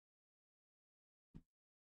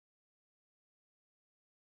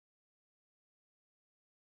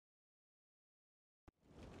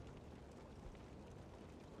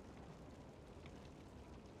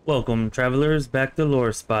Welcome, travelers, back to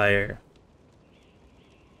Lorespire.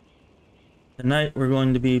 Tonight we're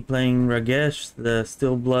going to be playing Ragesh, the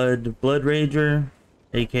Steelblood Bloodrager,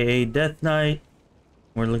 aka Deathknight.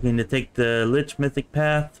 We're looking to take the Lich Mythic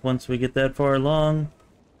path once we get that far along.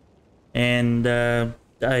 And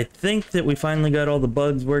I think that we finally got all the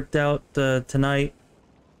bugs worked out tonight.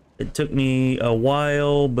 It took me a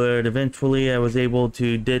while, but eventually I was able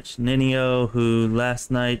to ditch Ninio, who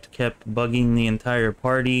last night kept bugging the entire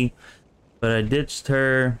party. But I ditched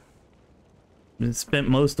her, and spent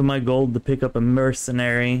most of my gold to pick up a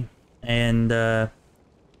mercenary. And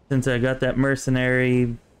since I got that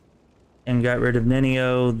mercenary and got rid of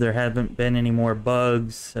Ninio, there haven't been any more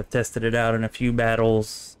bugs. I've tested it out in a few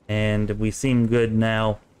battles, and we seem good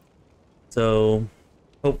now. So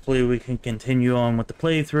hopefully we can continue on with the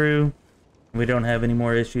playthrough. We don't have any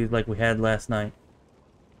more issues like we had last night.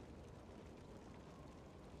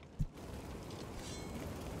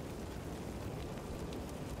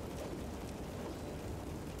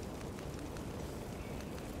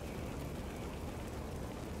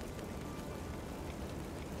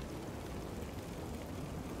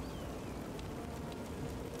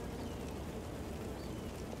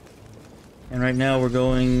 And right now we're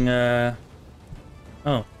going,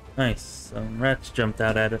 oh, nice. Some rats jumped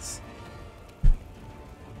out at us.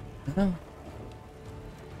 Oh.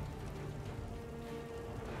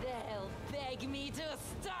 They'll beg me to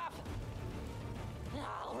stop.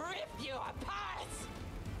 I'll rip you apart.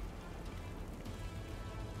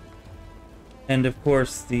 And of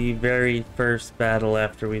course, the very first battle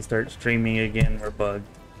after we start streaming again, we're bugged.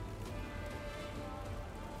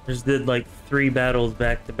 Just did like 3 battles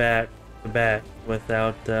back to back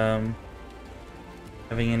without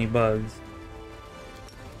having any bugs.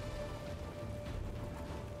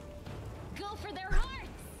 Go for their hearts.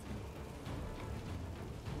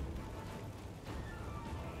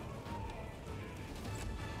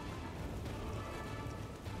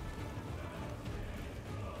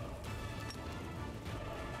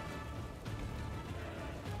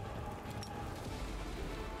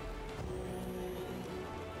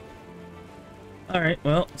 Alright,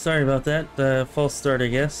 well, sorry about that. False start, I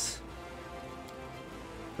guess.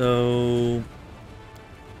 So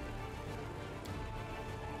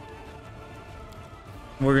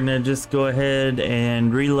we're gonna just go ahead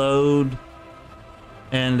and reload.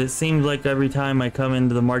 And it seems like every time I come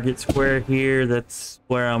into the market square here, that's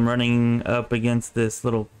where I'm running up against this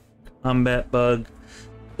little combat bug.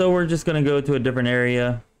 So we're just gonna go to a different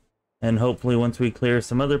area, and hopefully once we clear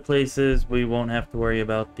some other places, we won't have to worry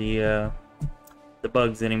about the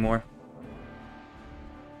bugs anymore.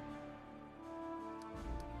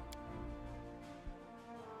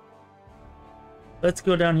 Let's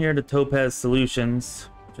go down here to Topaz Solutions,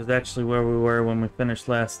 which is actually where we were when we finished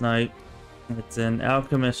last night. It's an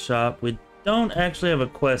alchemist shop. We don't actually have a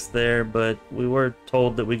quest there, but we were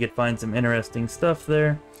told that we could find some interesting stuff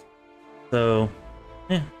there. So,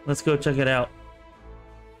 yeah, let's go check it out.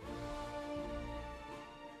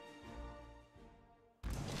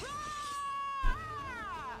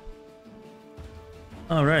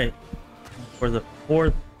 Alright, for the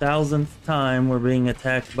 4,000th time, we're being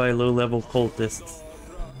attacked by low-level cultists.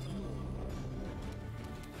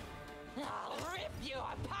 I'll rip you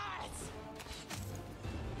apart.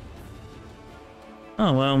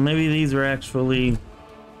 Oh, well, maybe these are actually,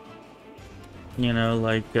 you know,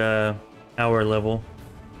 like, our level.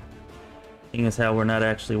 Seeing as how we're not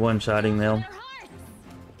actually one-shotting them.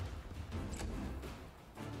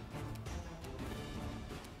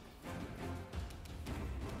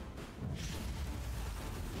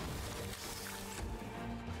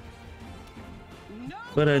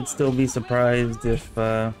 But I'd still be surprised if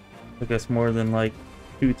it took us more than like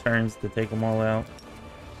 2 turns to take them all out.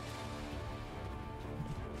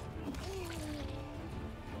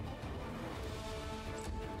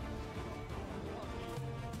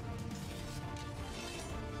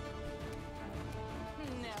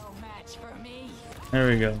 No match for me. There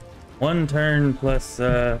we go. 1 turn plus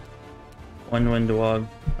 1 Windwog.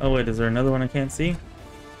 Oh wait, is there another one I can't see?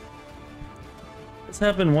 This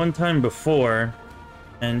happened one time before.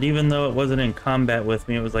 And even though it wasn't in combat with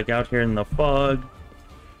me, it was like out here in the fog.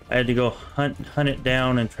 I had to go hunt it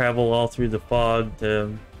down and travel all through the fog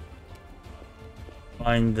to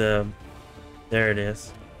find the... There it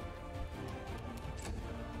is.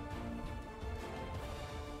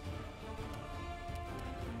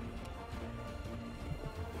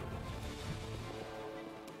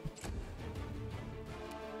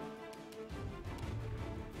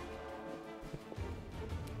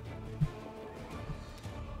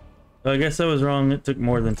 So I guess I was wrong. It took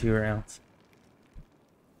more than 2 rounds.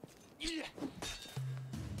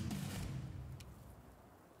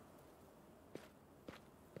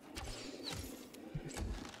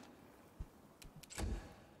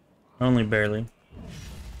 Only barely.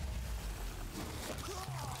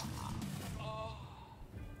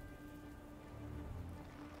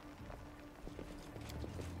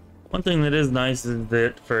 One thing that is nice is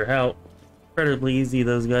that for how incredibly easy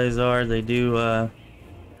those guys are, they do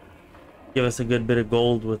give us a good bit of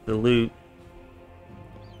gold with the loot.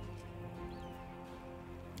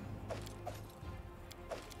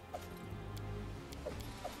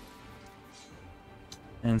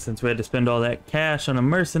 And since we had to spend all that cash on a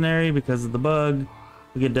mercenary because of the bug,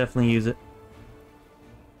 we could definitely use it.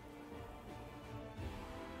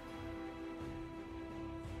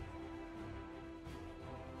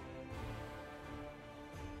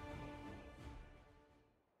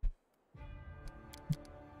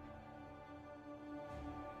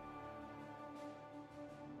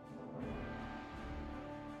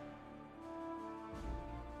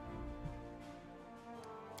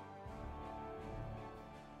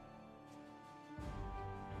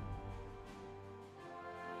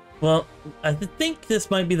 Well, I think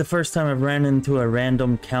this might be the first time I've ran into a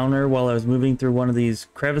random counter while I was moving through one of these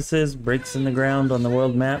crevices, breaks in the ground on the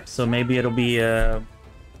world map, so maybe it'll be, at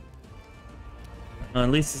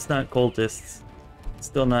least it's not cultists. It's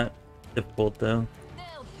still not difficult, though.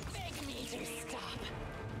 They'll beg me to stop.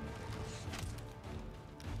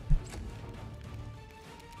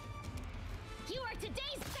 You are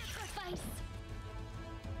today's sacrifice.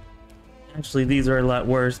 Actually, these are a lot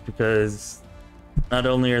worse because not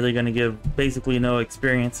only are they going to give basically no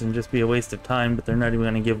experience and just be a waste of time, but they're not even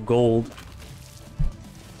going to give gold.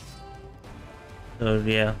 So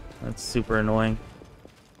yeah, that's super annoying.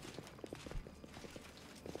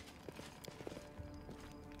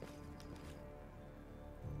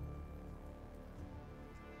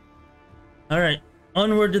 Alright,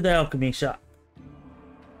 onward to the alchemy shop.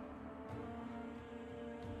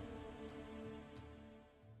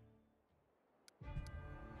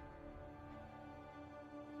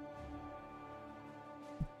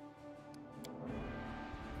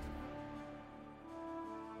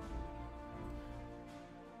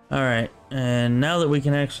 Alright, and now that we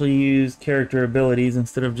can actually use character abilities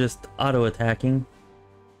instead of just auto-attacking,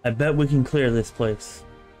 I bet we can clear this place.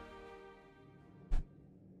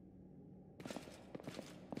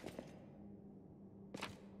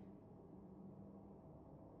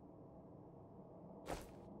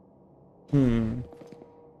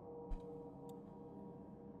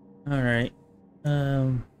 Alright.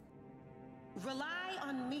 Rely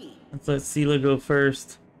on me. Let's let Sela go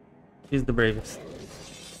first. She's the bravest.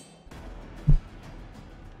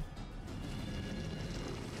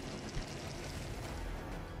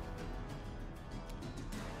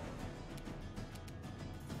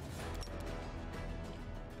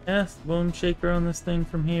 Cast Bone Shaker on this thing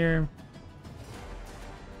from here.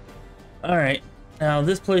 Alright, now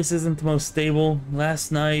this place isn't the most stable.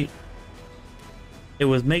 Last night, it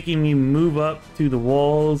was making me move up to the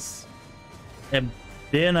walls, and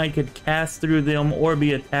then I could cast through them or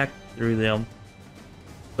be attacked through them.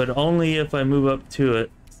 But only if I move up to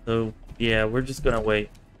it. So, yeah, we're just gonna wait.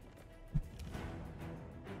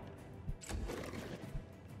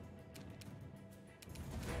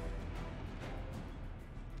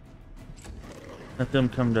 Let them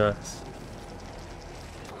come to us.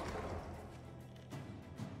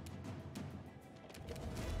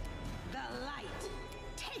 The light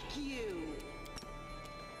take you.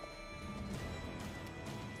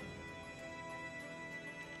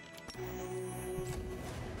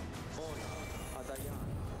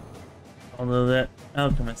 Although that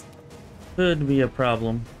alchemist could be a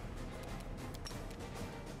problem.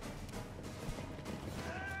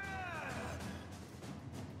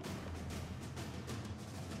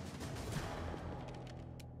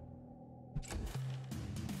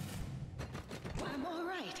 I'm all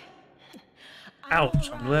right. Ouch,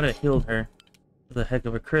 I'm glad I healed her. That's a heck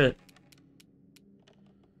of a crit.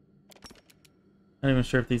 Not even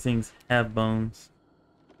sure if these things have bones.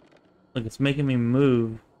 Look, it's making me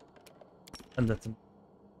move. And that's a...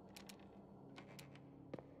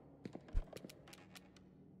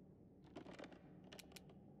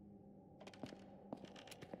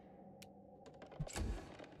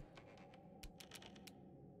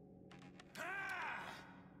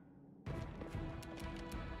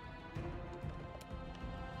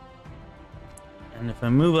 And if I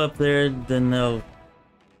move up there, then they'll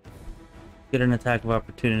get an attack of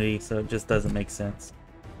opportunity, so it just doesn't make sense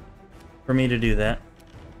for me to do that.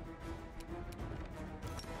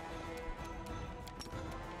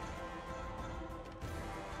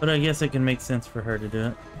 But I guess it can make sense for her to do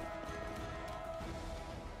it.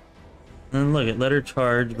 And look, it let her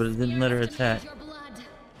charge, but it didn't let her attack.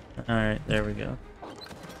 Alright, there we go.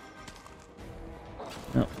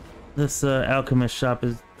 No. This alchemist shop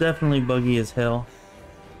is definitely buggy as hell.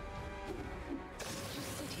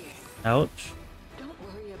 Just sit here. Ouch. Don't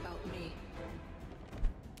worry about me.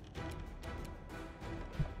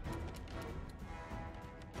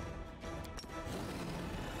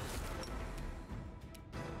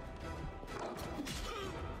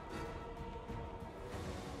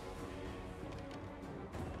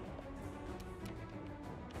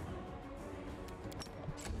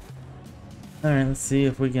 Alright, let's see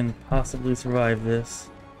if we can possibly survive this.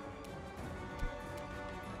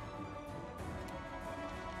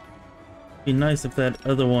 Be nice if that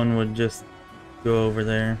other one would just go over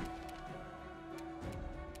there.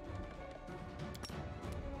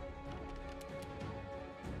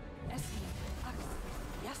 Yes.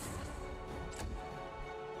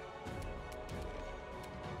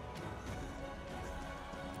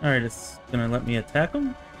 Alright, it's gonna let me attack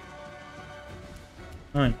him?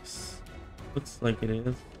 Nice. Looks like it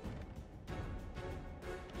is.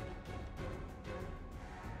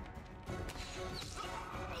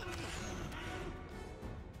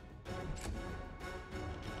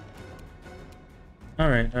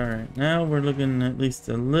 Alright. Now we're looking at least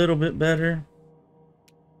a little bit better.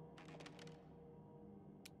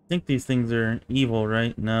 I think these things are evil,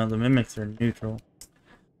 right? No, the mimics are neutral.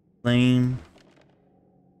 Lame.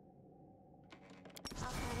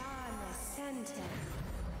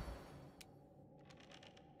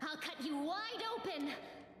 I'll cut you wide open.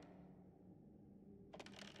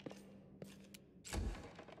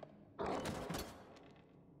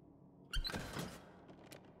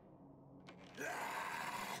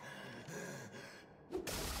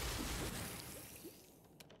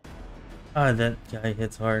 Ah, that guy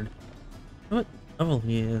hits hard. What level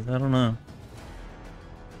he is? I don't know.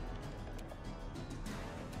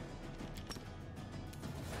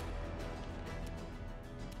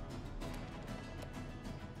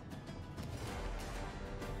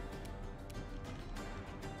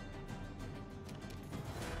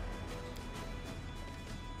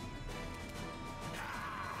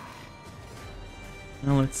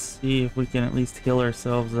 Now let's see if we can at least heal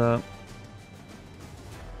ourselves up.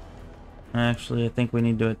 Actually, I think we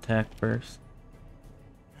need to attack first.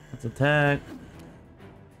 Let's attack.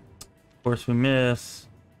 Of course we miss.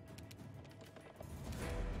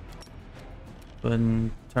 Go ahead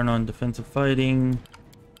and turn on defensive fighting.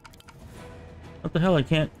 What the hell, I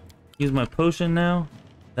can't use my potion now?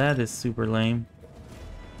 That is super lame.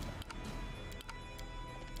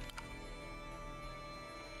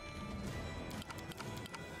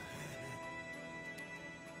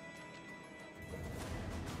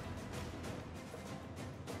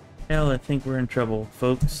 Hell, I think we're in trouble,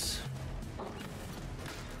 folks.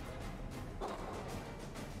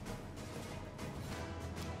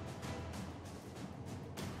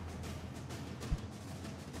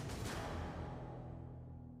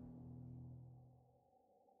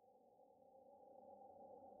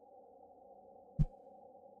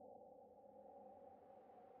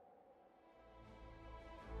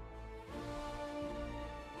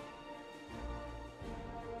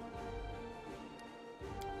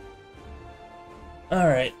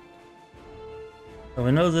 Alright. So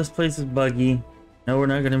we know this place is buggy. No, we're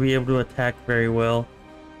not going to be able to attack very well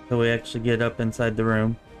until we actually get up inside the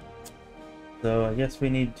room. So I guess we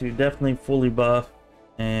need to definitely fully buff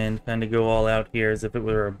and kind of go all out here as if it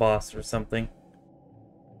were a boss or something.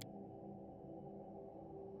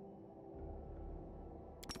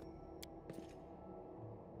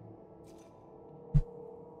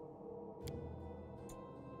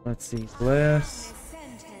 Let's see, glass.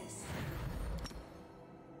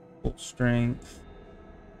 Full strength.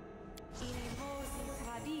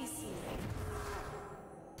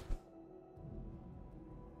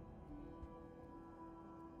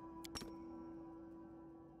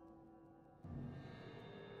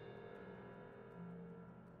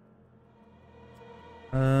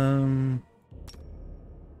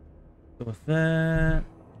 Go with that.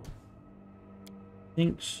 I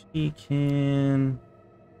think she can.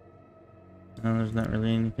 No, there's not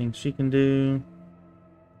really anything she can do.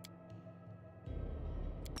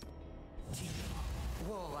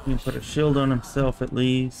 He can put a shield on himself at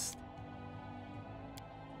least.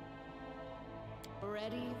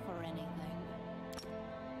 Ready for anything.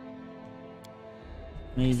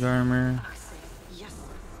 Mage armor. Yes.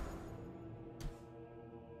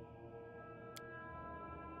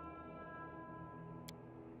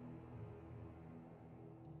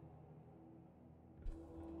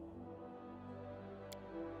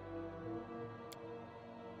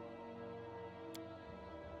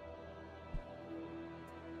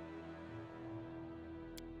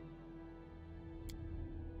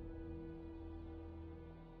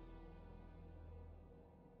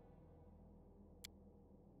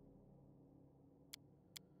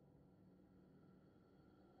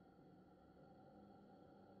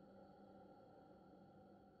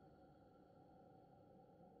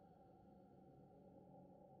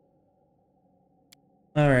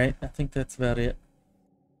 Alright, I think that's about it.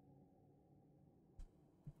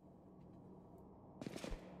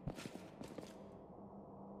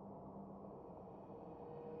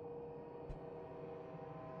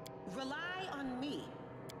 Rely on me.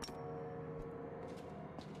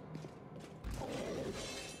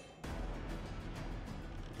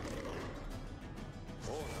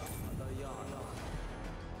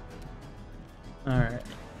 Alright.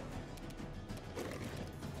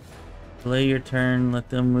 Delay your turn, let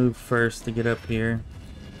them move first to get up here.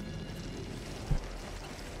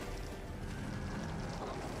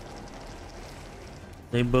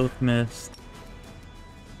 They both missed.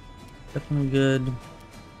 Definitely good.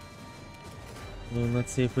 Well,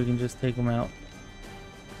 let's see if we can just take them out.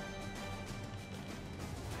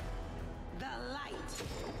 The light,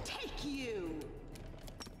 take you.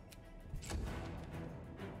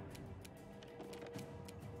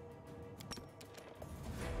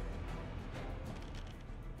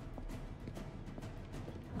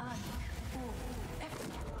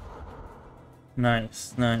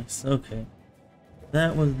 Nice, nice. Okay.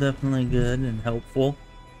 That was definitely good and helpful.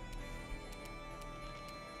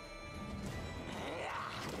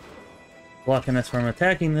 Blocking us from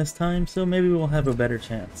attacking this time, so maybe we'll have a better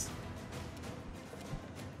chance.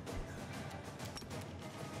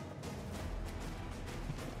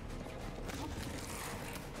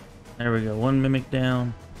 There we go, one mimic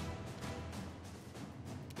down.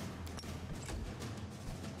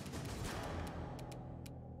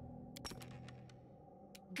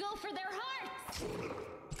 Go for their hearts!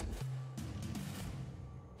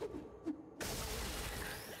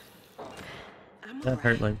 That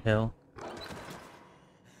hurt like hell.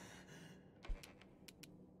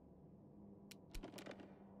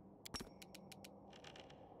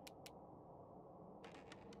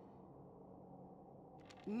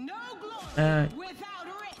 No glory without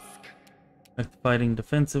risk. Fighting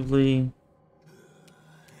defensively.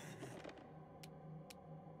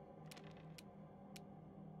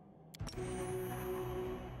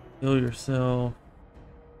 Heal yourself.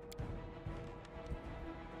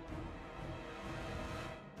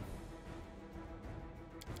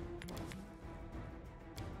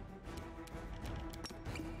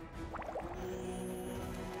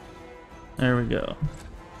 There we go.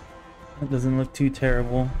 That doesn't look too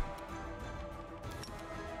terrible.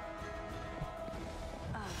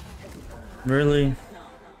 Really?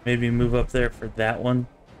 Maybe move up there for that one?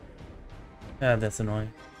 God, that's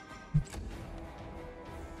annoying.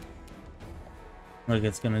 Look,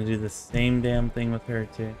 it's gonna do the same damn thing with her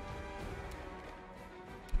too.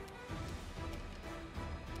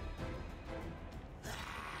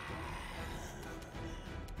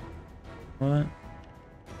 What?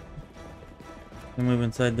 Can move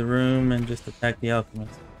inside the room and just attack the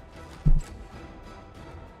alchemist.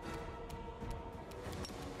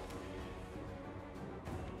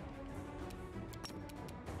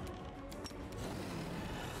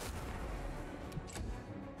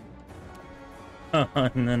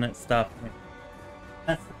 And then it stopped me.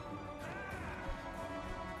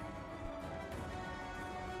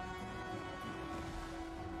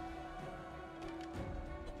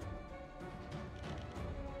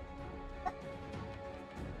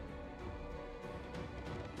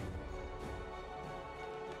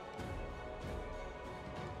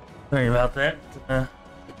 Sorry about that.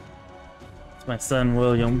 It's my son,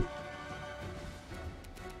 William.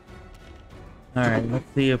 Alright, let's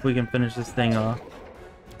see if we can finish this thing off.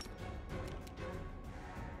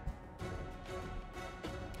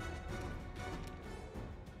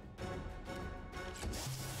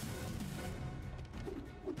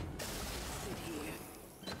 Sit here.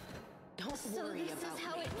 Don't So worry this about is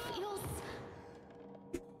how me. it feels.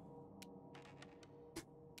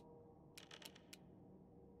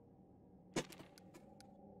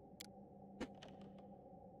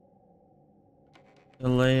 The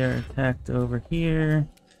layer attacked over here.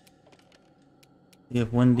 See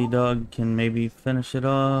if Windy Dog can maybe finish it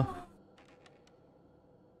off.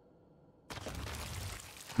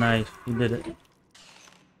 Nice, he did it.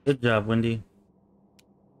 Good job, Windy.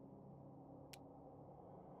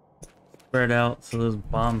 Spread out so those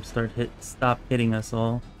bombs stop hitting us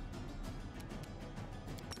all.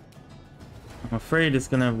 I'm afraid it's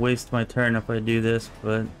gonna waste my turn if I do this,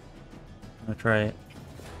 but I'll try it.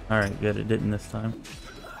 Alright, good, it didn't this time.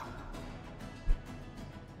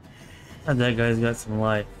 God, that guy's got some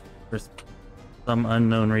life for some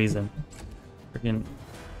unknown reason. Freaking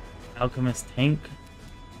alchemist tank.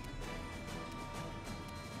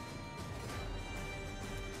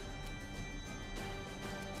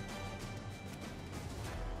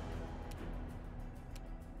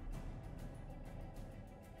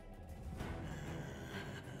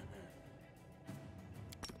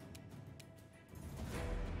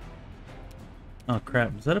 Oh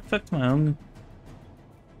crap, does that affect my own?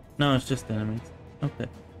 No, it's just enemies. Okay.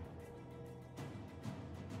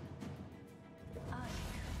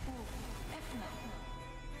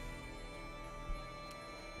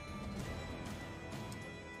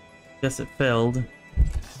 Guess it failed.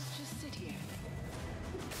 Just sit here.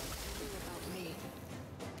 Think about me.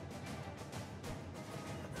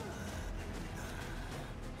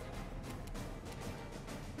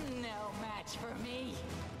 No match for me.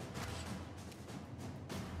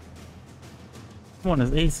 Come on,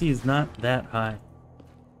 his AC is not that high.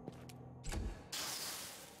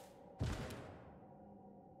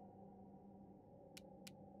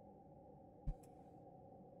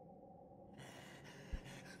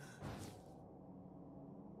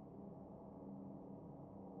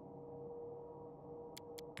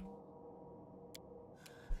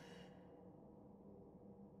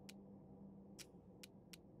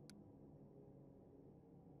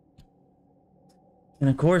 And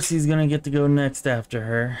of course he's gonna get to go next after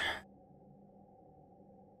her.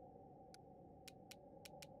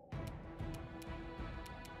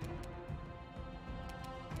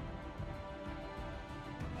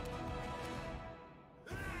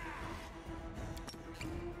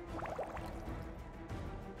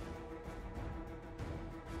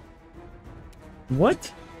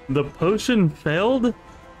 What? The potion failed?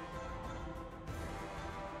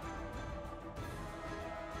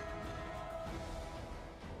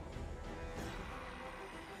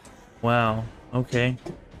 Wow, okay.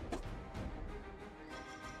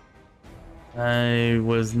 I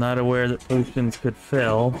was not aware that potions could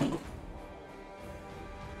fail.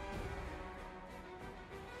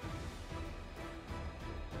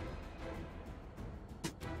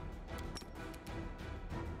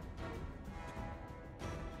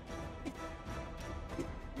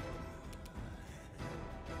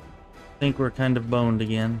 I think we're kind of boned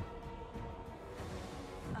again.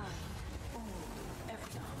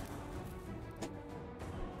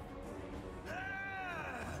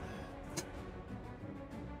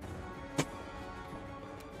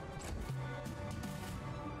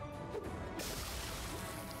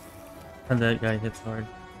 And that guy hits hard.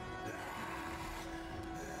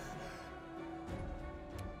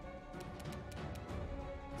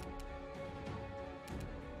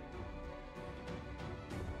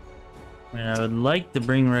 I mean, I would like to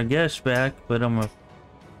bring Ragesh back, but I'm a...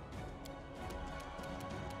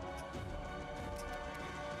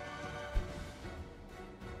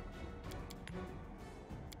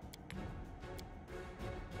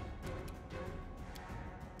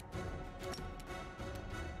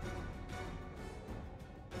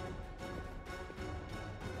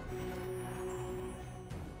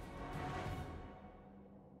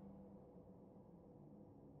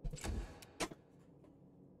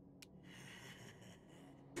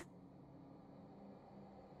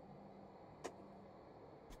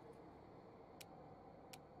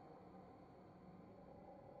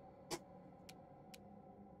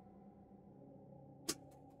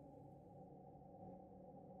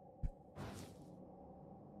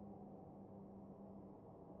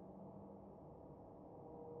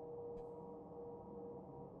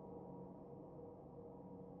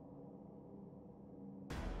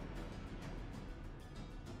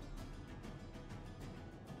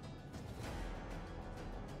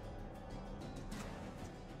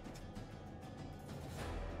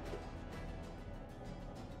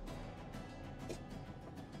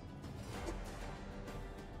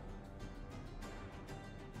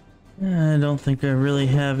 I don't think I really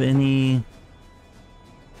have any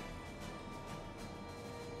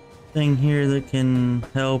thing here that can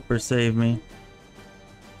help or save me.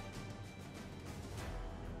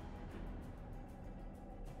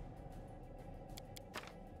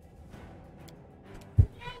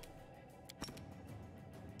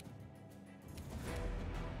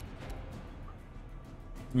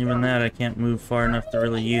 Even that, I can't move far enough to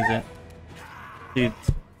really use it. Dude.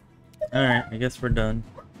 Alright, I guess we're done.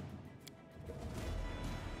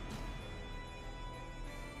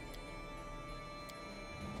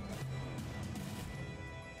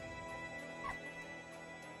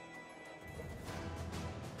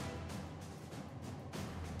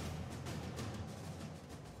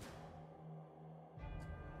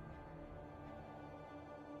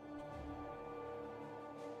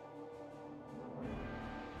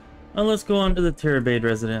 Well, let's go on to the Terabade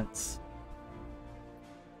residence.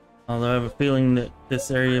 Although I have a feeling that this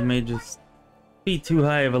area may just be too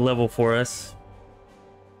high of a level for us.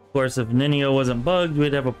 Of course, if Ninio wasn't bugged,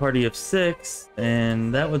 we'd have a party of 6,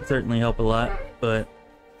 and that would certainly help a lot, but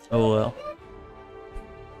oh well.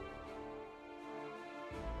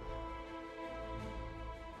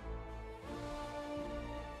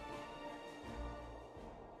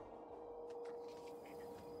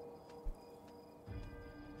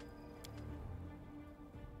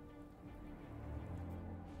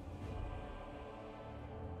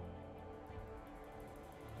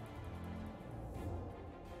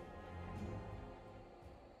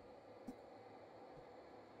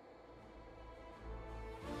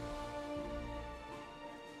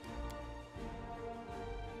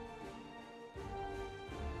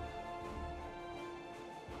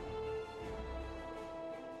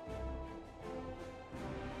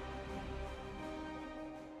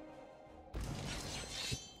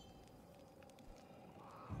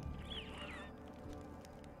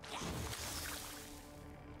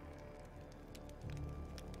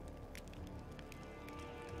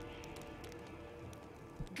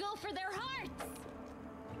 for their hearts!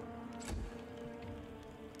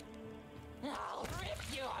 I'll rip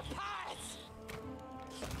you apart!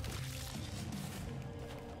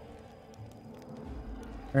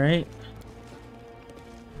 Alright.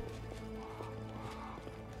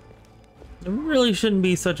 There really shouldn't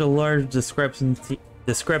be such a large discrepancy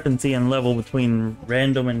in level between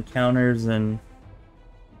random encounters and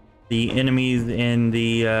the enemies in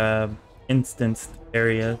the instanced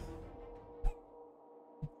area.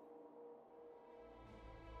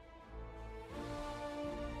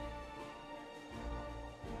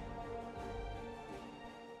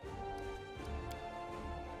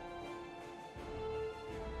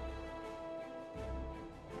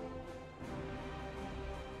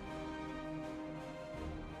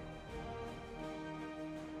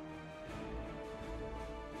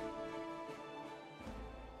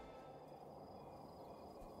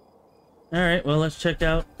 Alright, well, let's check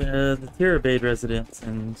out the Tirabade residence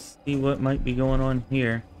and see what might be going on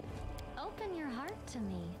here. Open your heart to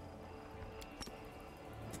me.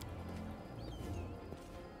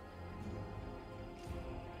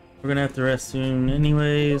 We're gonna have to rest soon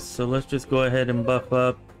anyways, so let's just go ahead and buff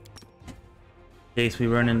up in case we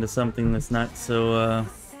run into something that's not so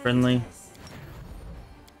friendly.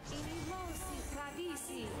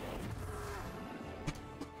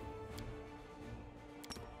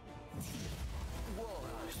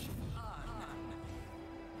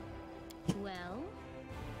 Well?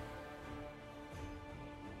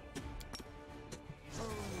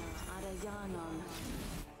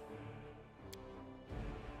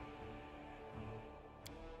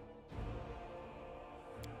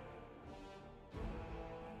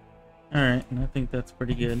 Alright, and I think that's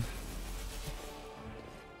pretty good.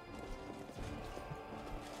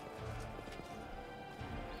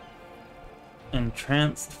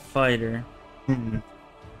 Entranced Fighter.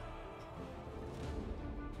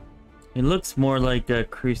 He looks more like a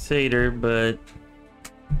Crusader, but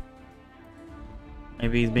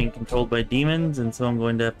maybe he's being controlled by demons, and so I'm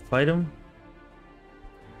going to have to fight him.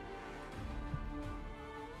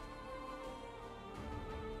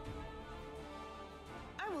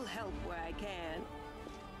 I will help where I can.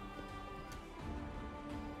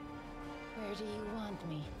 Where do you want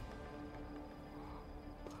me?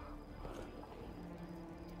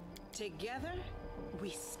 Together, we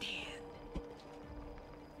stand.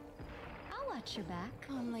 I'll watch your back.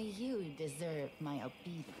 Only you deserve my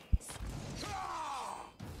obedience.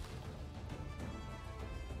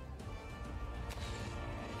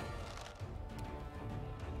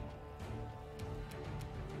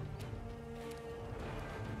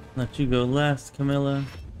 Let you go last, Camilla.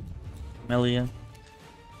 Camellia.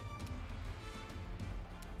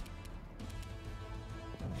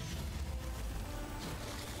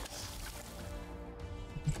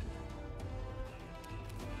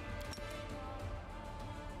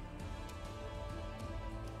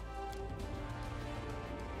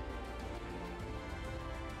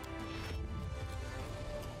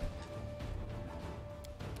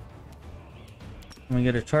 Can we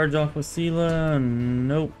get a charge off with Sela?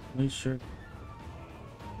 Nope, we sure.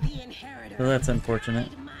 The inheritor. So that's unfortunate.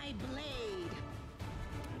 Guide my blade.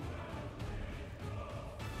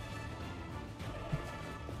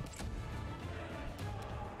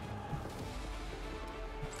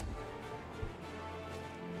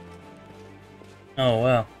 Oh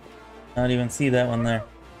wow. Not even see that one there.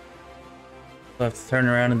 We'll have to turn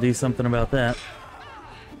around and do something about that.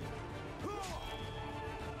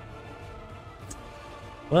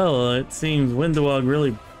 Well, it seems Windowog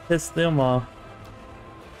really pissed them off.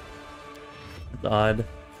 That's odd.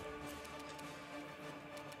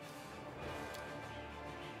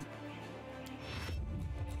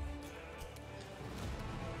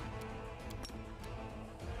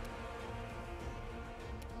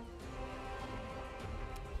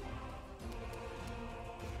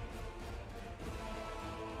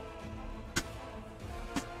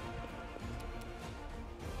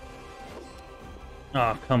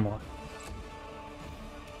 Oh, come on.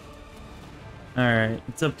 Alright,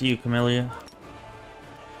 it's up to you, Camellia.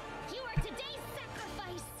 You are today's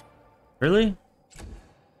sacrifice! Really?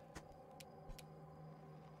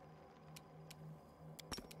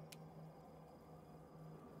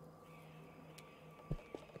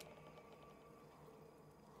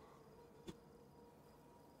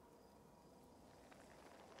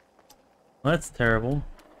 Well, that's terrible.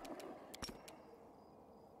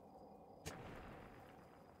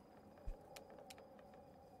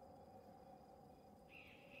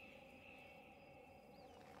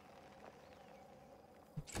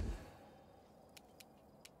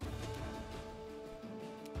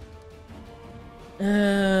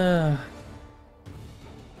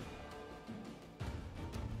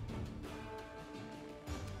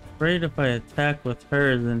 afraid if I attack with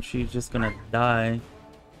her, then she's just gonna die.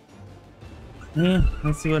 Yeah,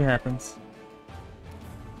 let's see what happens.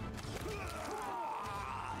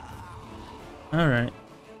 Alright.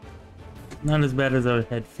 Not as bad as I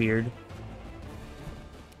had feared.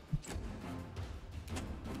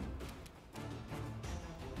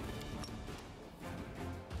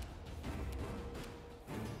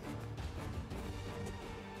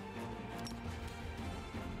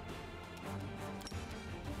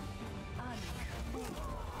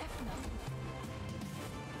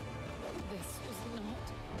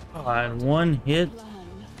 God, one hit.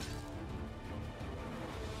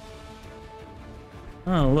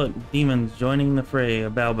 Oh, look, demons joining the fray. A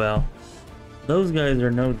bow bow. Those guys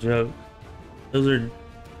are no joke. Those are,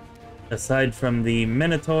 aside from the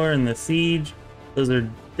Minotaur and the Siege, those are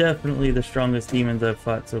definitely the strongest demons I've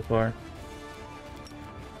fought so far.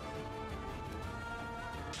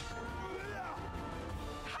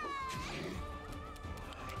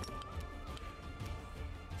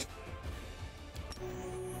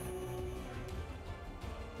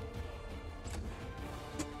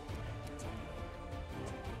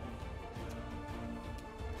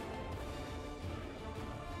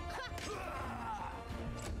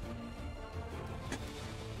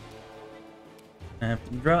 I have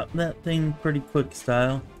to drop that thing pretty quick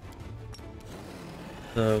style.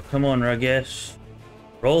 So come on, Ragesh.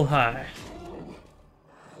 Roll high.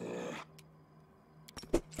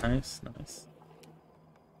 Nice, nice.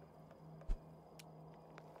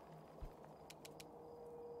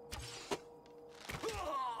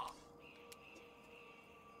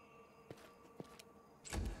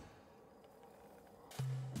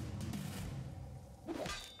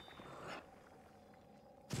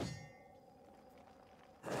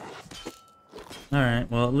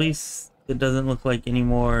 Alright, well at least it doesn't look like any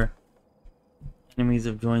more enemies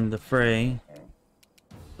have joined the fray.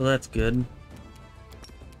 So that's good.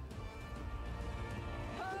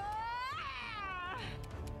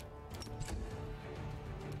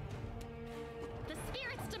 The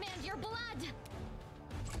spirits demand your blood.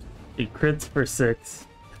 It crits for 6.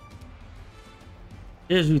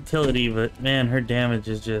 There's utility, but man, her damage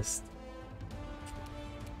is just...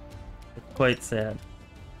 it's quite sad.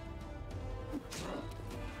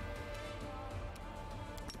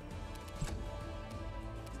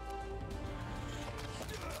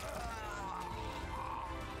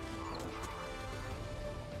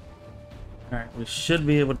 Alright, we should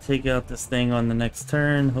be able to take out this thing on the next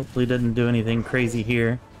turn. Hopefully it doesn't do anything crazy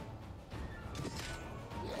here.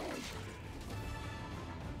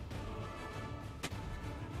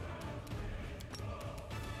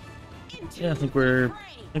 Yeah, I think we're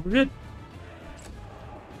good.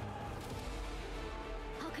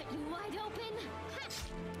 I'll cut you wide open.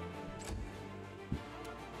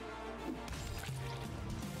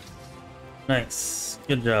 Nice.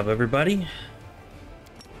 Good job, everybody.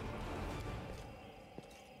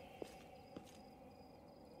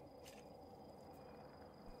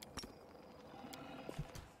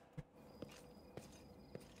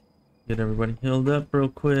 Get everybody healed up real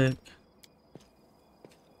quick.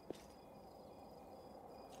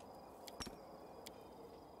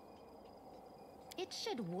 It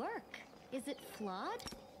should work. Is it flawed?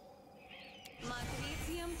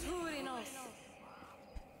 Matricium Turinos.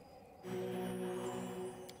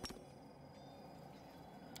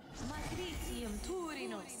 Matricium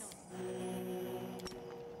Turinos.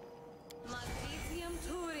 Matricium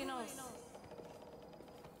Turinos.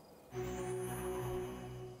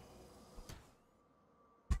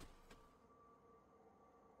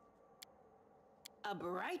 A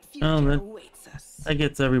bright future Oh, awaits us. that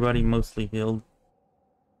gets everybody mostly healed.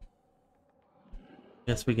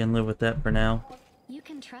 Guess we can live with that for now. You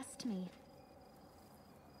can trust me.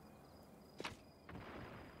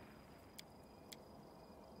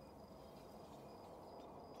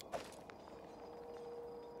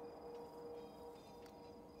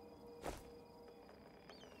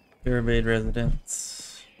 Pyramid residence.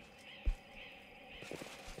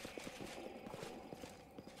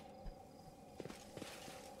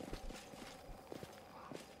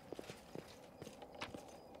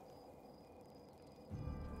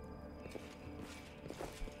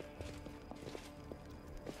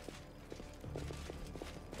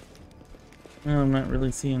 No, I'm not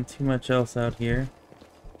really seeing too much else out here.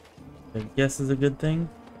 I guess is a good thing.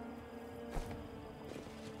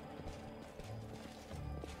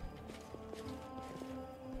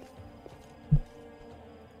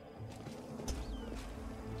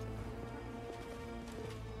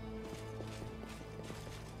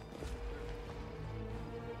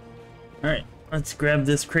 Alright, let's grab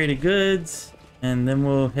this crate of goods. And then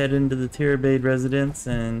we'll head into the Tirabade residence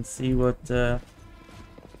and see what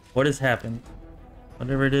has happened.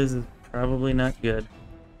 Whatever it is probably not good.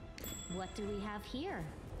 What do we have here?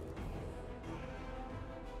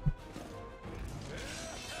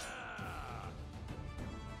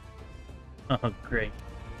 Oh, great.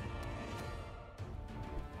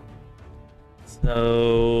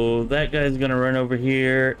 So that guy's gonna run over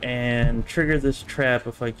here and trigger this trap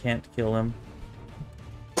if I can't kill him.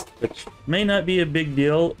 Which may not be a big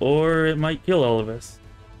deal, or it might kill all of us.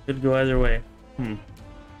 Could go either way.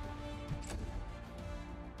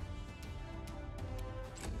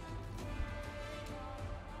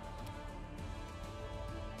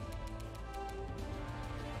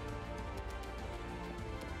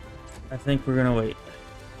 I think we're gonna wait.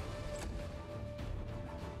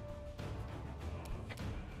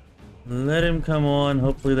 Let him come on.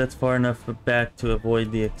 Hopefully that's far enough back to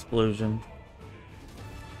avoid the explosion.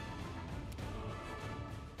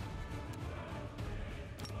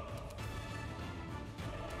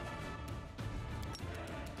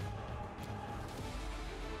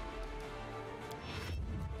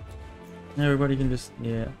 Everybody can just,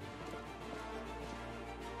 yeah.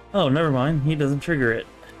 Oh, never mind. He doesn't trigger it.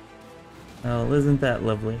 Oh, isn't that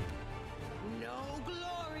lovely? No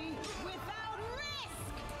glory without risk.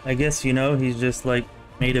 I guess, you know, he's just like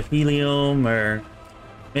made of helium, or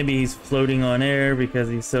maybe he's floating on air because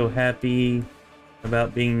he's so happy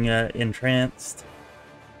about being entranced.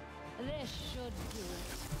 This should do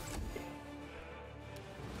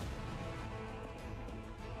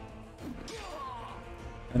it.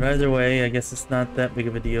 And either way, I guess it's not that big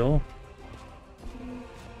of a deal.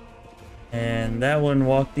 And that one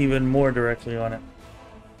walked even more directly on it.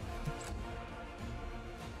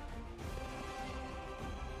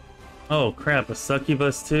 Oh crap, a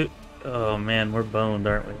succubus too? Oh man, we're boned,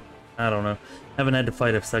 aren't we? I don't know. Haven't had to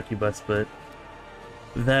fight a succubus, but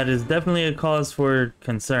that is definitely a cause for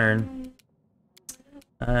concern.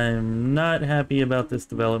 I'm not happy about this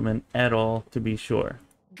development at all, to be sure.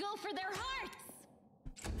 Go for their hearts!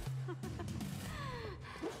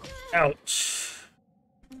 Ouch.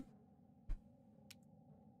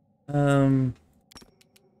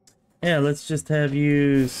 Yeah, let's just have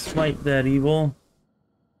you smite that evil.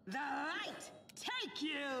 The light take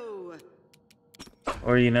you.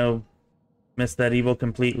 Or, you know, miss that evil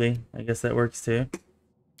completely. I guess that works too.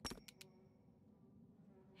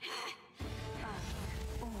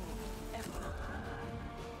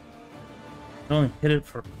 Only hit it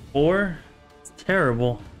for 4? It's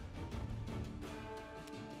terrible.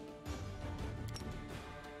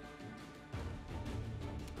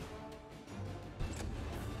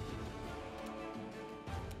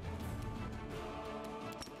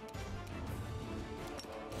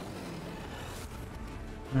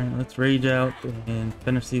 Alright, let's rage out and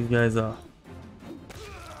finish these guys off.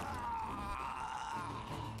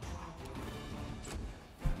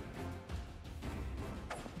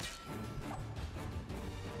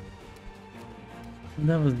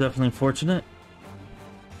 That was definitely fortunate.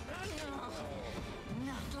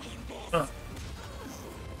 Ugh.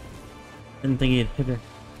 Didn't think he'd hit her.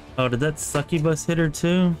 Oh, did that succubus hit her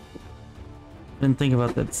too? Didn't think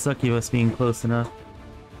about that succubus being close enough.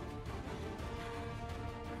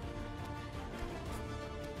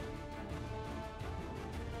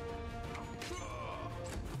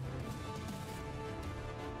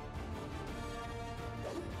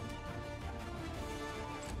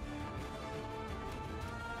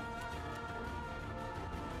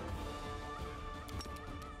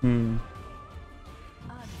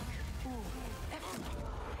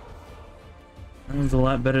 That was a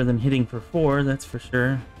lot better than hitting for 4, that's for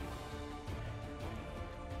sure.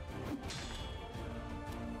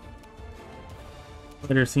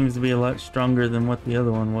 Spider seems to be a lot stronger than what the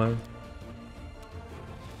other one was.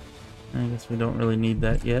 I guess we don't really need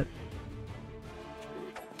that yet.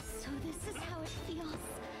 So this is how it feels.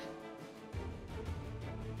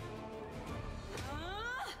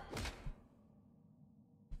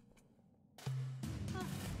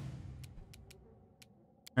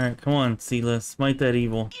 Alright, come on, Sela, smite that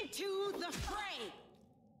evil. Into the fray.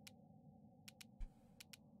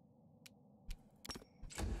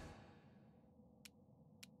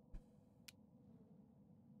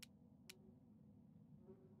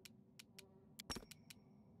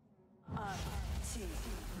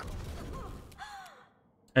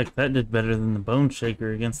 Heck, that did better than the Bone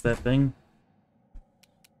Shaker against that thing.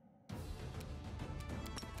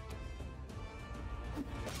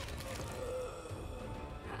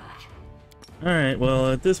 Alright,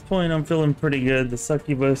 well, at this point I'm feeling pretty good. The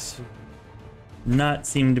succubus not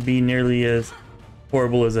seem to be nearly as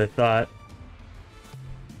horrible as I thought.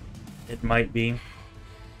 it might be. Of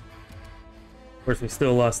course, we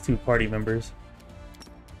still lost 2 party members.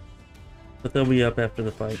 But they'll be up after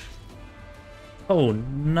the fight. Oh,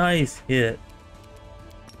 nice hit.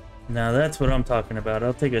 Now that's what I'm talking about.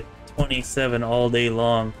 I'll take a 27 all day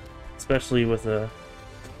long. Especially with a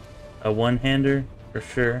one-hander, for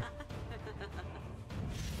sure.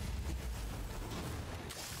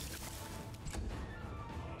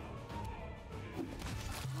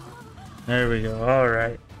 There we go.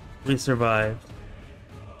 Alright. We survived.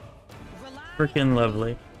 Freaking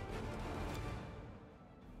lovely.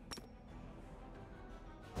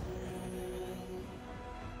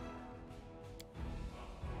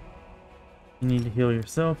 You need to heal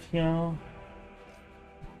yourself, y'all.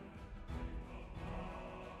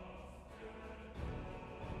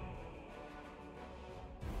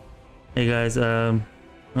 Hey guys, I'm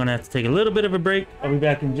gonna have to take a little bit of a break. I'll be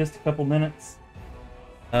back in just a couple minutes.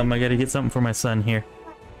 I gotta get something for my son here.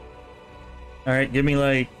 Alright, give me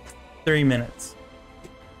like 3 minutes.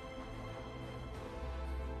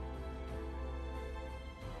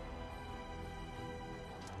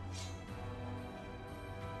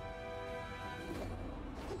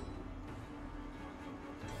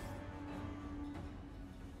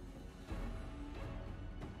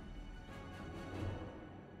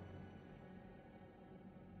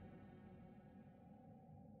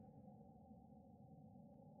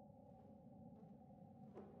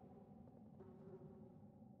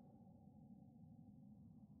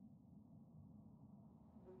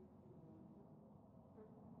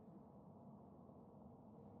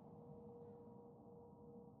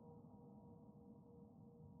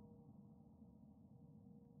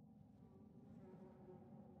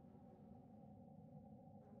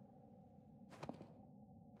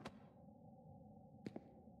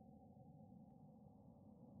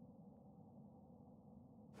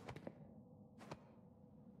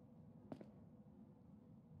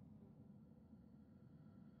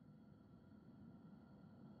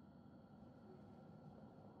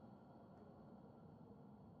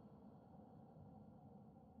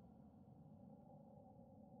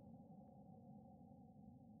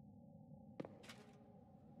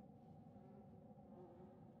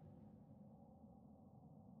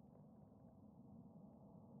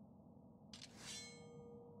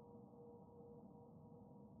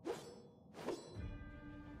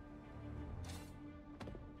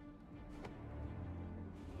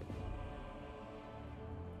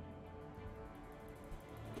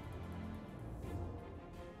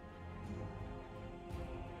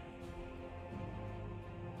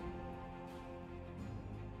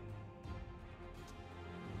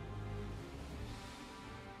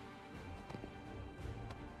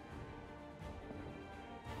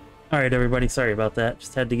 Alright everybody, sorry about that.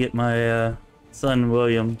 Just had to get my son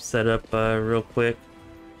William set up real quick.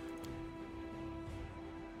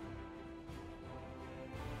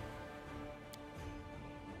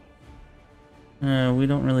 We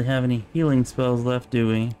don't really have any healing spells left, do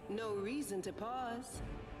we? No reason to pause.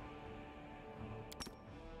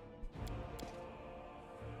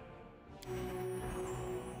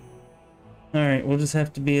 Alright, we'll just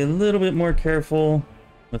have to be a little bit more careful.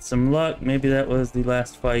 With some luck, maybe that was the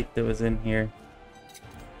last fight that was in here.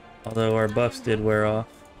 Although our buffs did wear off.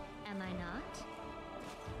 Am I not?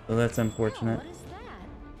 So that's Oh, unfortunate.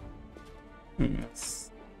 what is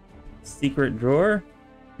that? Secret drawer?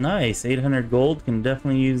 Nice, 800 gold, can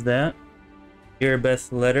definitely use that.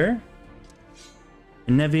 Erebeth's letter.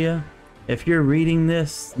 Nevia, if you're reading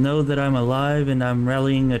this, know that I'm alive and I'm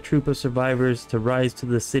rallying a troop of survivors to rise to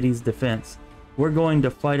the city's defense. We're going to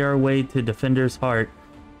fight our way to Defender's Heart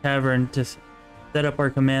Tavern to set up our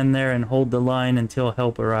command there and hold the line until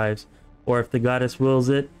help arrives. Or if the goddess wills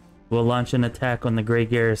it, we'll launch an attack on the Grey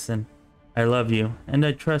Garrison. I love you, and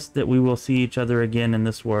I trust that we will see each other again in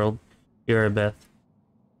this world. Erebeth.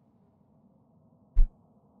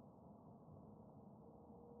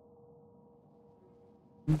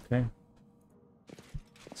 Okay.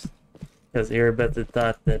 Because Erebeth had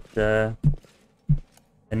thought that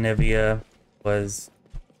Nevia was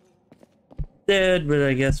dead, but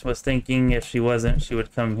I guess was thinking if she wasn't, she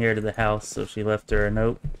would come here to the house, so she left her a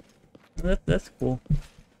note. That's cool.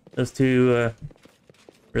 Those two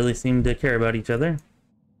really seem to care about each other.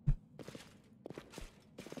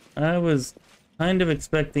 I was kind of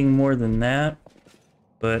expecting more than that,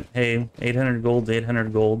 but hey, 800 gold's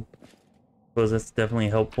 800 gold. Suppose that's definitely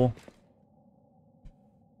helpful.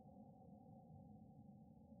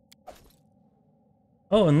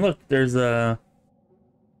 Oh, and look, there's a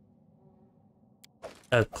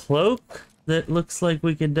cloak that looks like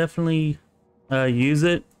we could definitely use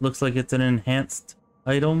it. Looks like it's an enhanced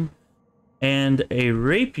item. And a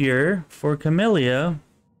rapier for Camellia.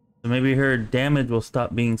 So maybe her damage will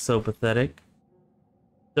stop being so pathetic.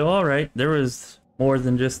 So alright, there was more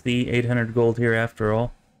than just the 800 gold here after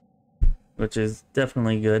all. Which is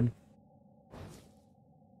definitely good.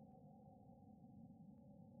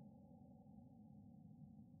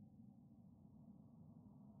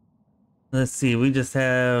 Let's see, we just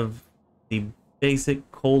have the basic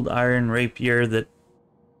cold iron rapier that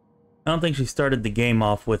I don't think she started the game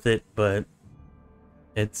off with it, but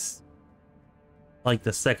it's like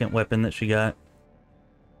the second weapon that she got.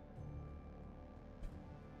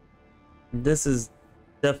 This is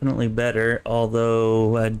definitely better,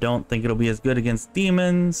 although I don't think it'll be as good against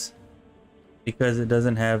demons because it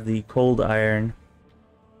doesn't have the cold iron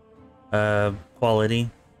quality.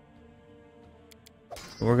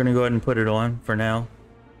 We're gonna go ahead and put it on for now.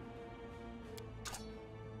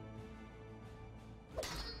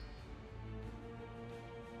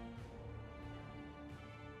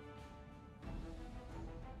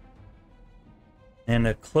 And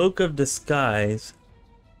a Cloak of Disguise.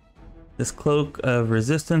 This Cloak of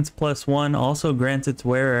Resistance +1 also grants its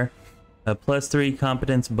wearer a +3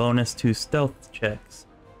 competence bonus to stealth checks.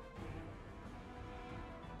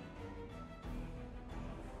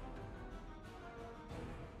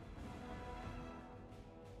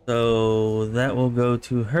 So that will go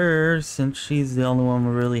to her since she's the only one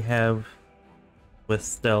we really have with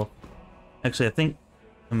stealth. Actually, I think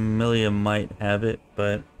Amelia might have it,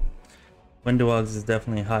 but Windowog's is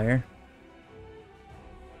definitely higher.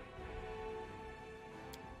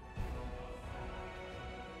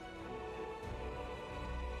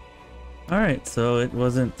 Alright, so it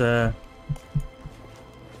wasn't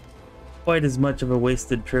quite as much of a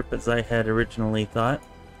wasted trip as I had originally thought.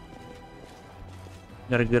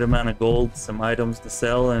 Got a good amount of gold, some items to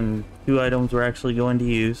sell, and 2 items we're actually going to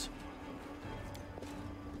use.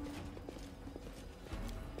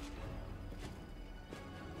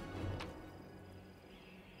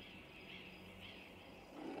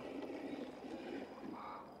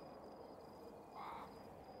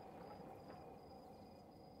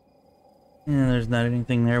 And there's not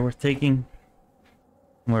anything there worth taking.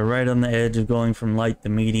 We're right on the edge of going from light to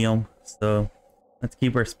medium, so let's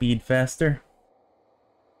keep our speed faster.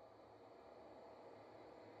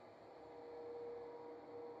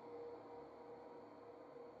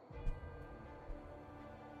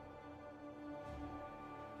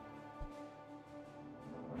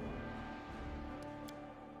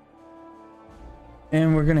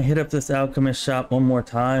 And we're gonna hit up this alchemist shop one more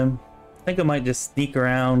time. I think I might just sneak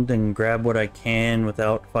around and grab what I can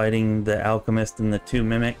without fighting the alchemist and the 2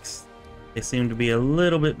 mimics. They seem to be a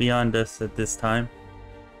little bit beyond us at this time.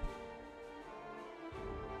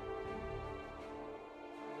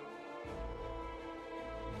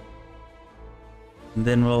 And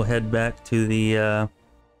then we'll head back to the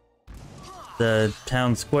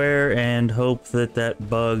town square and hope that that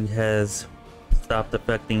bug has stopped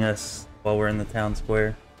affecting us while we're in the town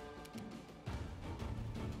square.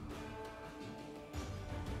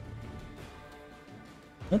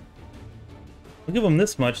 I'll give them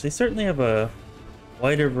this much. They certainly have a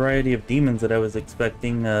wider variety of demons that I was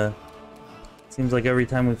expecting. Seems like every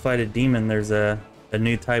time we fight a demon, there's a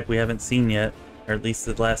new type we haven't seen yet. Or at least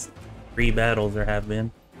the last 3 battles there have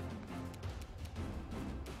been.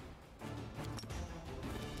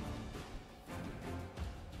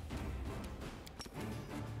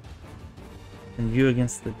 And you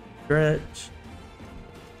against the stretch.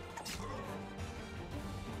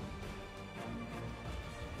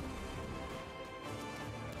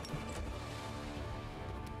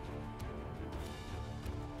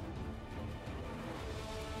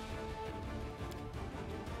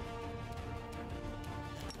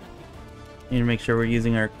 Need to make sure we're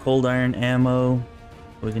using our cold iron ammo.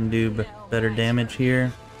 We can do better damage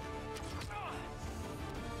here.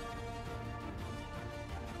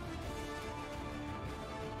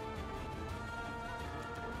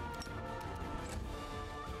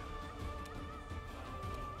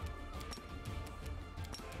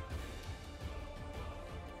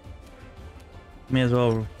 May as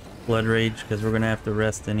well blood rage because we're gonna have to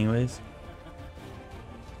rest anyways.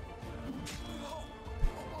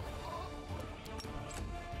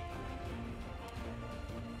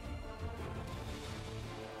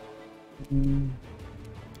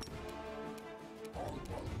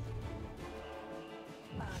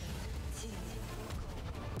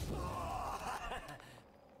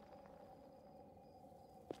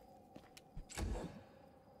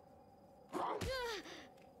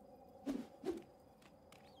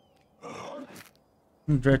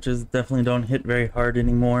 Dretches definitely don't hit very hard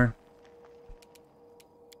anymore.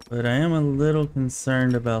 But I am a little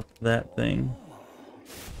concerned about that thing.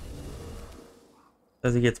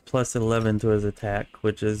 Because he gets plus 11 to his attack,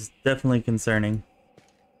 which is definitely concerning.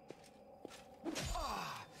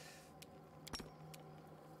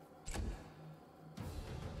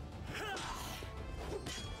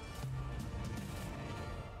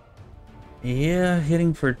 Yeah,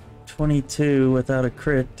 hitting for 22 without a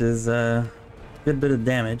crit is a good bit of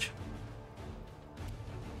damage.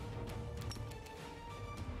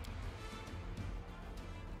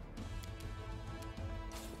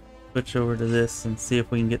 Switch over to this and see if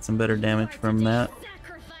we can get some better damage from that.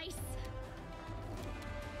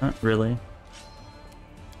 Not really.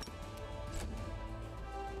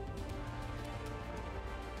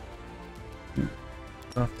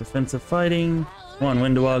 Off defensive fighting. Come on,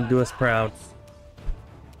 Windwog, do us proud.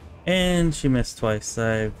 And she missed twice.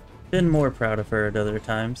 I've been more proud of her at other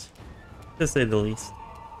times, to say the least.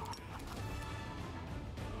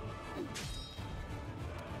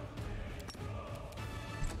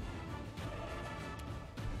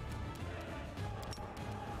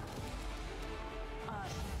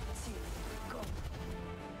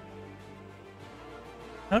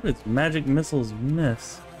 How does magic missiles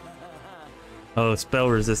miss? Oh, spell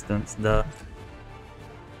resistance, duh.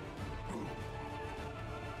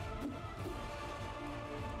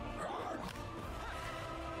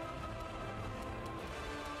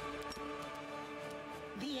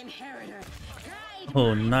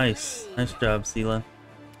 Oh, nice. Nice job, Sela.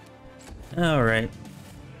 Alright.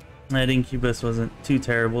 That Incubus wasn't too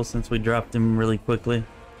terrible since we dropped him really quickly.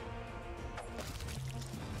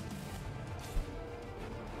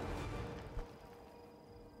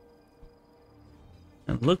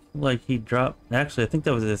 It looked like he dropped... Actually, I think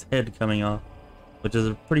that was his head coming off, which is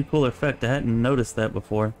a pretty cool effect. I hadn't noticed that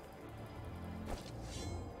before.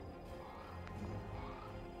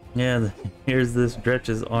 Yeah, here's this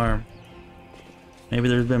Dretch's arm. Maybe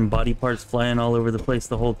there's been body parts flying all over the place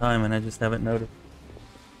the whole time and I just haven't noticed.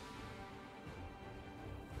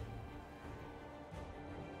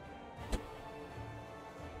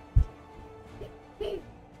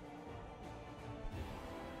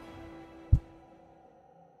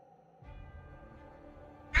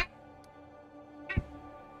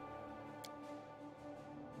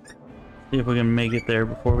 See if we can make it there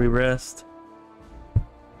before we rest.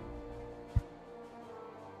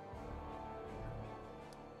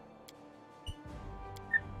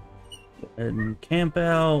 Go ahead and camp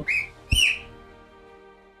out.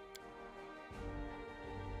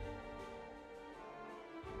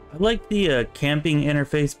 I like the camping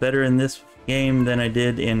interface better in this game than I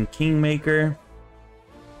did in Kingmaker,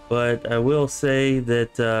 but I will say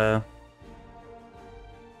that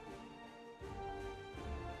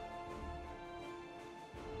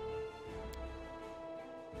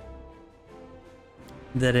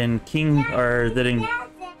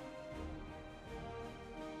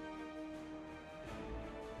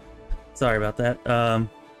sorry about that.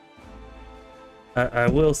 I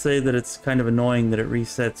will say that it's kind of annoying that it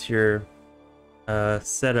resets your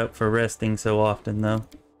setup for resting so often, though.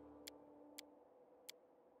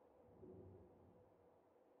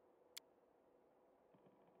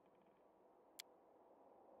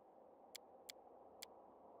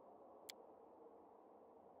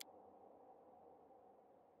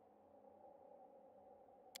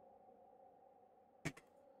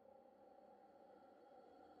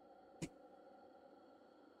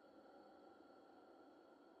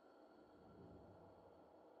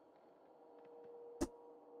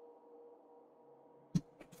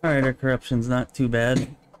 Alright, our corruption's not too bad. See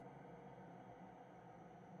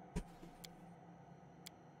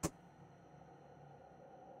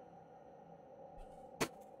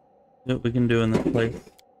what we can do in this place.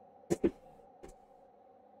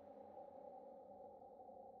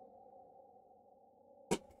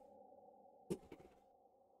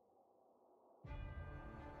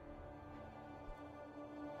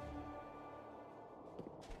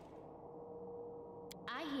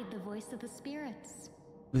 I heed the voice of the spirits.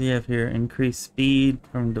 What do you have here? Increased speed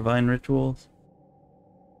from divine rituals.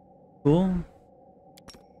 Cool.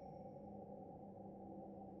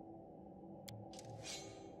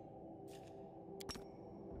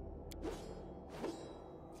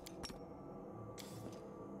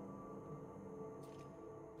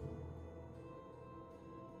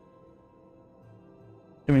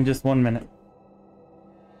 Give me just 1 minute.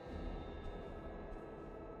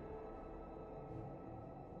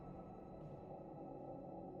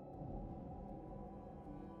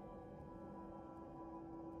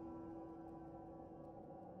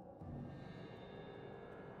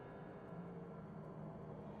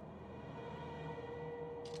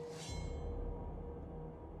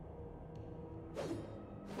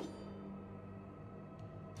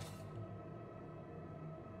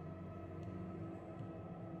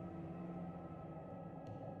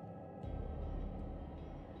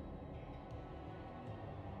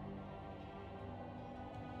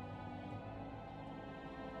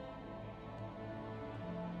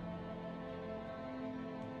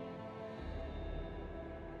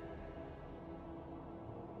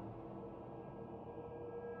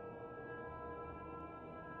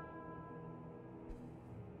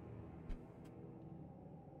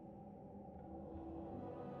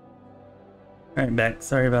 Alright, back.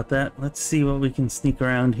 Sorry about that. Let's see what we can sneak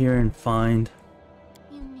around here and find.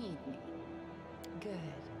 You need me. Good.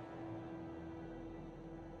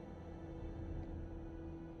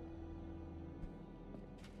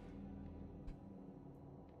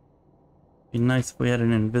 Be nice if we had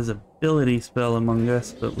an invisibility spell among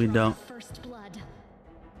us, but we don't. First blood.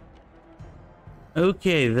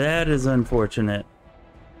 Okay, that is unfortunate.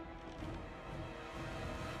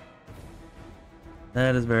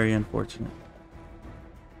 That is very unfortunate.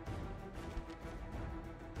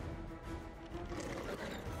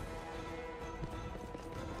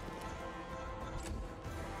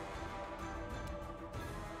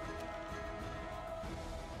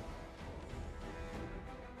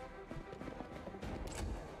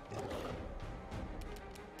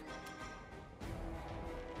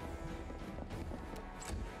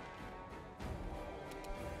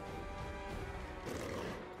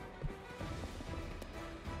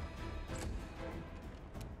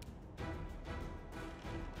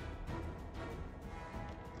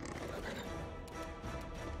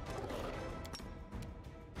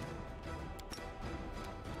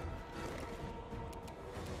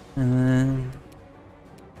 And then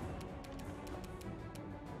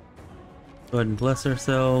go ahead and bless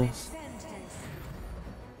ourselves.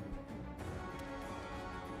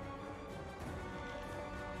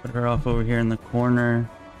 Put her off over here in the corner,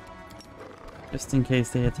 just in case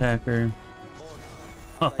they attack her.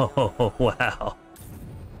 Oh, wow.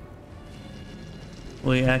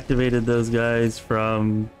 We activated those guys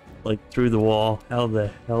from, like, through the wall. How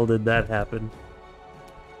the hell did that happen?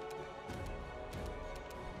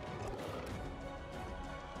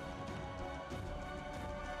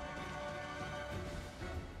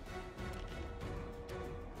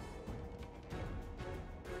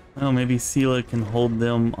 Oh, maybe Sela can hold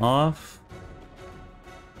them off.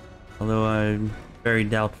 Although I'm very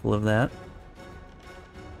doubtful of that.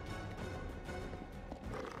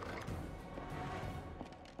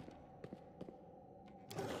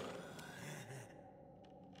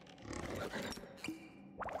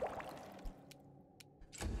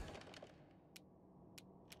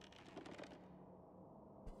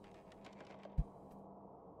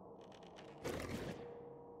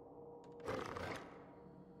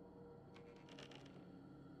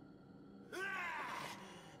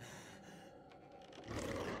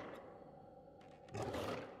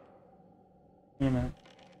 You know.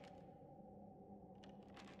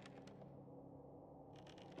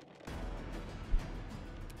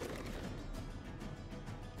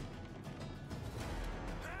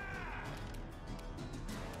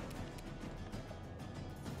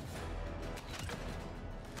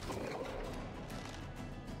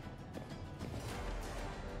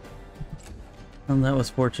 And that was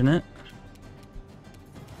fortunate.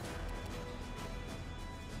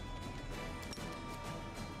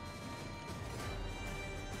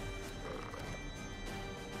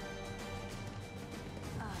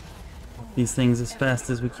 These things as fast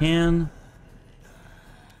as we can.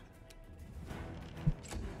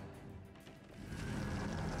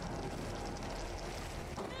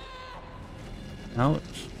 Ouch.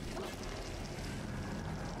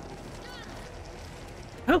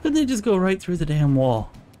 How could they just go right through the damn wall?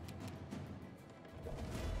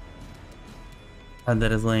 God,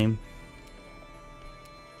 that is lame.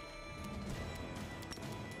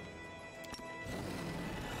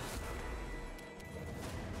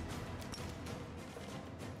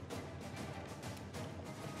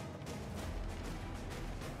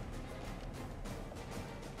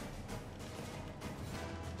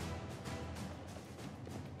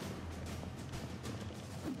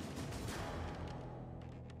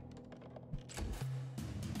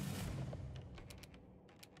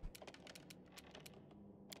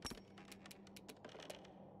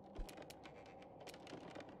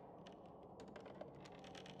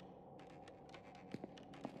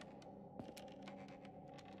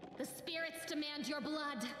 The spirits demand your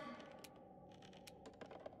blood.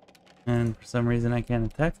 And for some reason I can't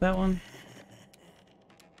attack that one.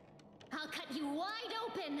 I'll cut you wide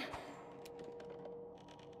open.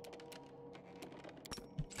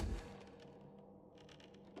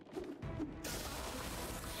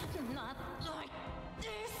 Not like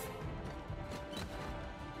this.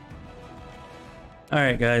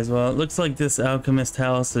 Alright guys, well it looks like this alchemist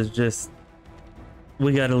house is just...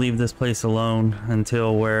 We gotta leave this place alone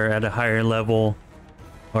until we're at a higher level.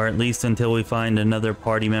 Or at least until we find another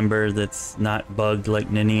party member that's not bugged like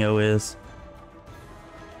Ninio is.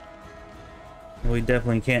 We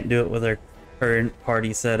definitely can't do it with our current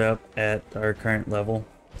party setup at our current level.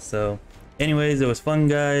 So anyways, it was fun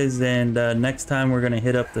guys, and next time we're gonna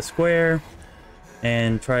hit up the square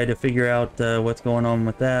and try to figure out what's going on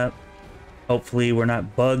with that. Hopefully we're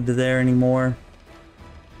not bugged there anymore,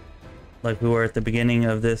 like we were at the beginning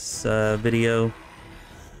of this video.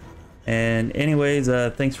 And anyways,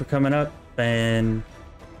 thanks for coming up,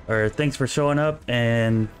 or thanks for showing up,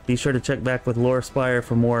 and be sure to check back with Lore Spire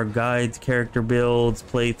for more guides, character builds,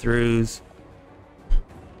 playthroughs,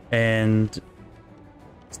 and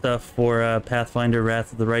stuff for Pathfinder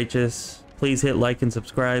Wrath of the Righteous. Please hit like and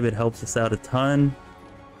subscribe, it helps us out a ton,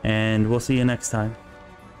 and we'll see you next time.